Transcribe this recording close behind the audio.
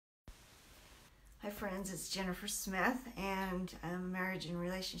Hi friends, it's Jennifer Smith and I'm a marriage and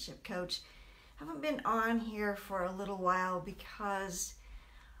relationship coach. I haven't been on here for a little while because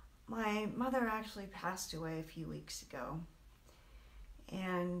my mother actually passed away a few weeks ago.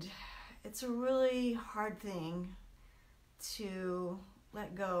 And it's a really hard thing to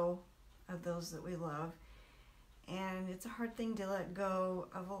let go of those that we love. And it's a hard thing to let go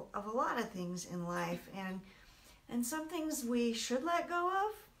of a lot of things in life. And some things we should let go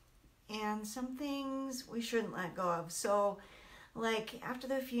of, and some things we shouldn't let go of. So, like after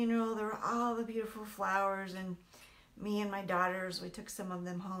the funeral, there were all the beautiful flowers, and me and my daughters, we took some of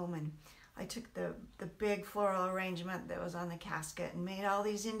them home, and I took the big floral arrangement that was on the casket and made all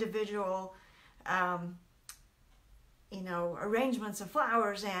these individual, arrangements of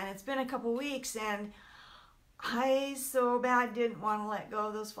flowers. And it's been a couple weeks, and I so bad didn't want to let go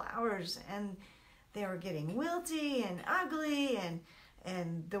of those flowers, and they were getting wilty and ugly, and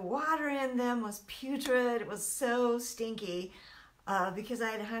the water in them was putrid. It was so stinky because I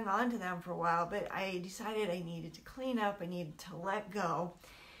had hung on to them for a while, but I decided I needed to clean up, I needed to let go.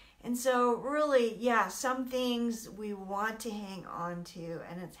 And so really, yeah, some things we want to hang on to,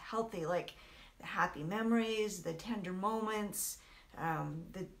 and it's healthy, like the happy memories, the tender moments,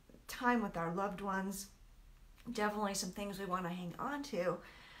 the time with our loved ones. Definitely some things we want to hang on to.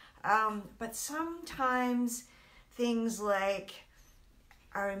 But sometimes things like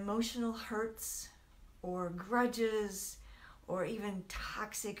our emotional hurts or grudges or even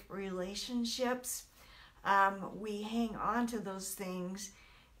toxic relationships, we hang on to those things,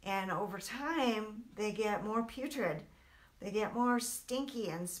 and over time they get more putrid. They get more stinky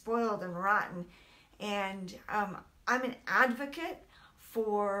and spoiled and rotten. And I'm an advocate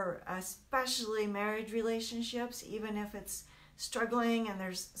for especially marriage relationships, even if it's struggling and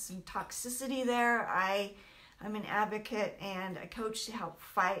there's some toxicity there. I'm an advocate and a coach to help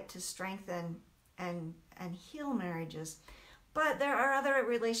fight, to strengthen and heal marriages. But there are other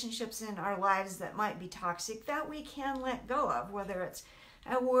relationships in our lives that might be toxic that we can let go of, whether it's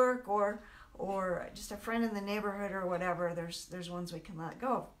at work or just a friend in the neighborhood or whatever. There's ones we can let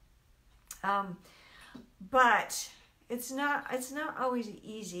go of. But it's not always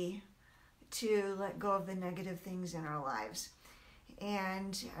easy to let go of the negative things in our lives.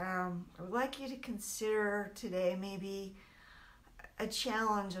 And I would like you to consider today maybe a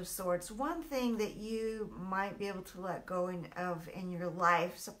challenge of sorts. One thing that you might be able to let go of in your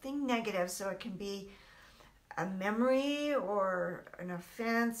life, something negative, so it can be a memory or an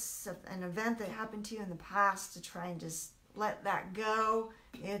offense, an event that happened to you in the past, to try and just let that go.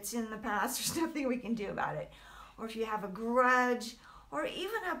 It's in the past, there's nothing we can do about it. Or if you have a grudge or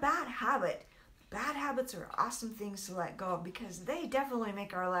even a bad habit. Bad habits are awesome things to let go of because they definitely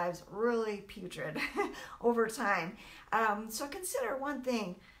make our lives really putrid over time. So consider one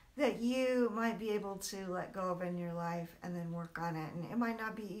thing that you might be able to let go of in your life and then work on it. And it might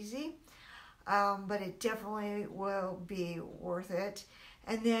not be easy, but it definitely will be worth it.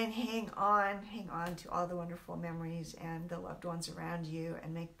 And then hang on to all the wonderful memories and the loved ones around you,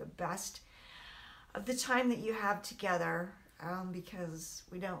 and make the best of the time that you have together. Because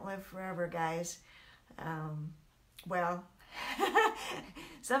we don't live forever, guys. Well,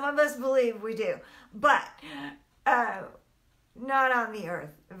 some of us believe we do, but not on the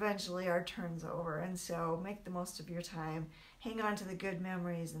earth. Eventually our turn's over, and so make the most of your time. Hang on to the good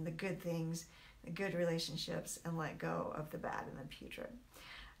memories and the good things, the good relationships, and let go of the bad and the putrid.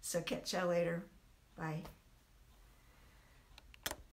 So catch y'all later. Bye.